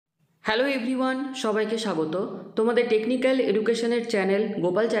Hello everyone, সবাইকে স্বাগত। তোমাদের টেকনিক্যাল এডুকেশনের channel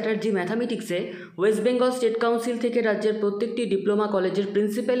Gopal Chatterjee ম্যাথামেটিক্সে West Bengal state council থেকে রাজ্যের প্রত্যেকটি ডিপ্লোমা কলেজের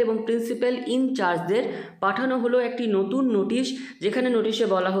প্রিন্সিপাল এবং প্রিন্সিপাল ইনচার্জদের পাঠানো হলো একটি নতুন নোটিশ, যেখানে নোটিশে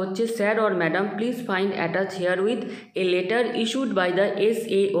বলা হচ্ছে, sir or madam, please find attach hair with a letter issued by the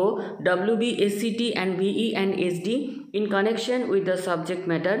SAO, WBSCT and VE and SD in connection with the subject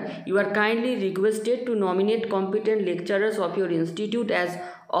matter. You are kindly requested to nominate competent lecturers of your institute as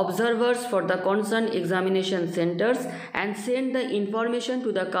observers for the concerned examination centers and send the information to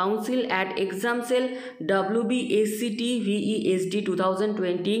the council at exam cell WBSCT VESD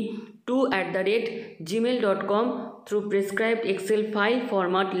 2022@gmail.com through prescribed Excel file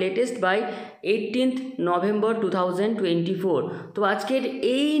format latest by 18th November 2024। তো আজকের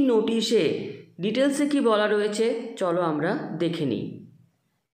এই নোটিশে ডিটেলসে কি বলা রয়েছে চলো আমরা দেখে নিই।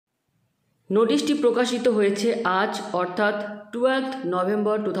 নোটিশটি প্রকাশিত হয়েছে আজ অর্থাৎ 12th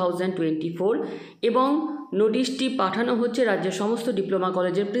November 2024 এবং নোটিশটি পাঠানো হচ্ছে রাজ্যের সমস্ত ডিপ্লোমা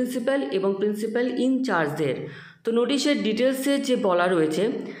কলেজের প্রিন্সিপাল এবং প্রিন্সিপাল ইনচার্জদের। তো নোটিশের ডিটেলসে যে বলা রয়েছে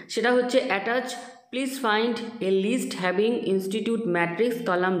সেটা হচ্ছে, attach please find a list having institute matrix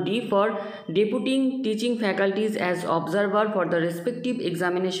column D for deputing teaching faculties as observer for the respective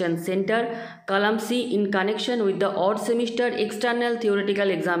examination center, column C in connection with the odd semester external theoretical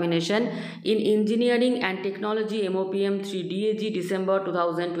examination in engineering and technology MOPM 3 DAG December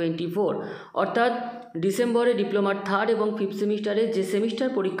 2024। অর্থাৎ ডিসেম্বরে ডিপ্লোমার third এবং fifth সেমিস্টারে যে semester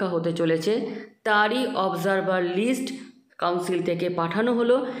পরীক্ষা হতে চলেছে তারই observer list council থেকে পাঠানো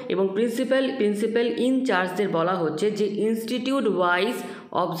হলো এবং প্রিন্সিপাল ইনচার্জদের বলা হচ্ছে যে ইনস্টিটিউট ওয়াইজ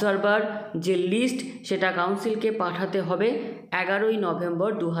অবজারভার যে লিস্ট সেটা কাউন্সিলকে পাঠাতে হবে 11ই নভেম্বর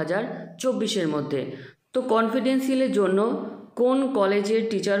 2024-এর মধ্যে। তো কনফিডেন্সিয়ালের জন্য কোন কলেজের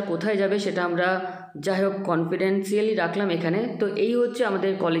টিচার কোথায় যাবে সেটা আমরা যাই হোক কনফিডেন্সিয়ালি রাখলাম এখানে। তো এই হচ্ছে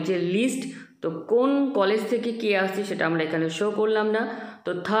আমাদের কলেজের লিস্ট। তো কোন কলেজ থেকে কে আসছে সেটা আমরা এখানে শো করলাম না।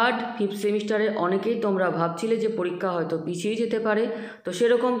 তো থার্ড ফিফথ সেমিস্টারে অনেকেই তোমরা ভাবছিলে যে পরীক্ষা হয়তো পিছিয়ে যেতে পারে, তো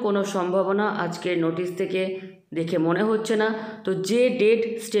সেরকম কোনো সম্ভাবনা আজকের নোটিশ থেকে দেখে মনে হচ্ছে না। তো যে ডেট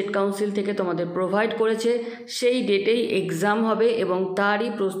স্টেট কাউন্সিল থেকে তোমাদের প্রোভাইড করেছে সেই ডেটেই এক্সাম হবে এবং তারই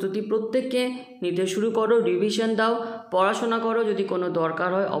প্রস্তুতি প্রত্যেককে নিতে শুরু করো, রিভিশন দাও, পড়াশোনা করো, যদি কোনো দরকার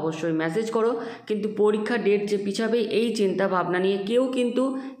হয় অবশ্যই মেসেজ করো। কিন্তু পরীক্ষা ডেট যে পিছাবে এই চিন্তা ভাবনা নিয়ে কেউ কিন্তু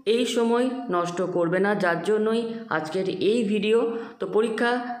এই সময় নষ্ট করবে না, যার জন্যই আজকের এই ভিডিও। তো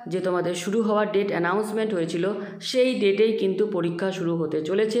পরীক্ষা যে তোমাদের শুরু হওয়ার ডেট অ্যানাউন্সমেন্ট হয়েছিল সেই ডেটেই কিন্তু পরীক্ষা শুরু হতে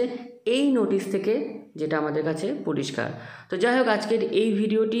চলেছে এই নোটিশ থেকে, যেটা আমাদের কাছে পরিষ্কার। তো যাই হোক আজকের এই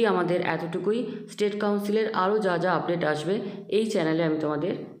ভিডিওটি আমাদের এতটুকুই। স্টেট কাউন্সিলের আরও যা যা আপডেট আসবে এই চ্যানেলে আমি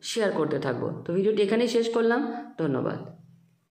তোমাদের শেয়ার করতে থাকবো। তো ভিডিওটি এখানেই শেষ করলাম, ধন্যবাদ।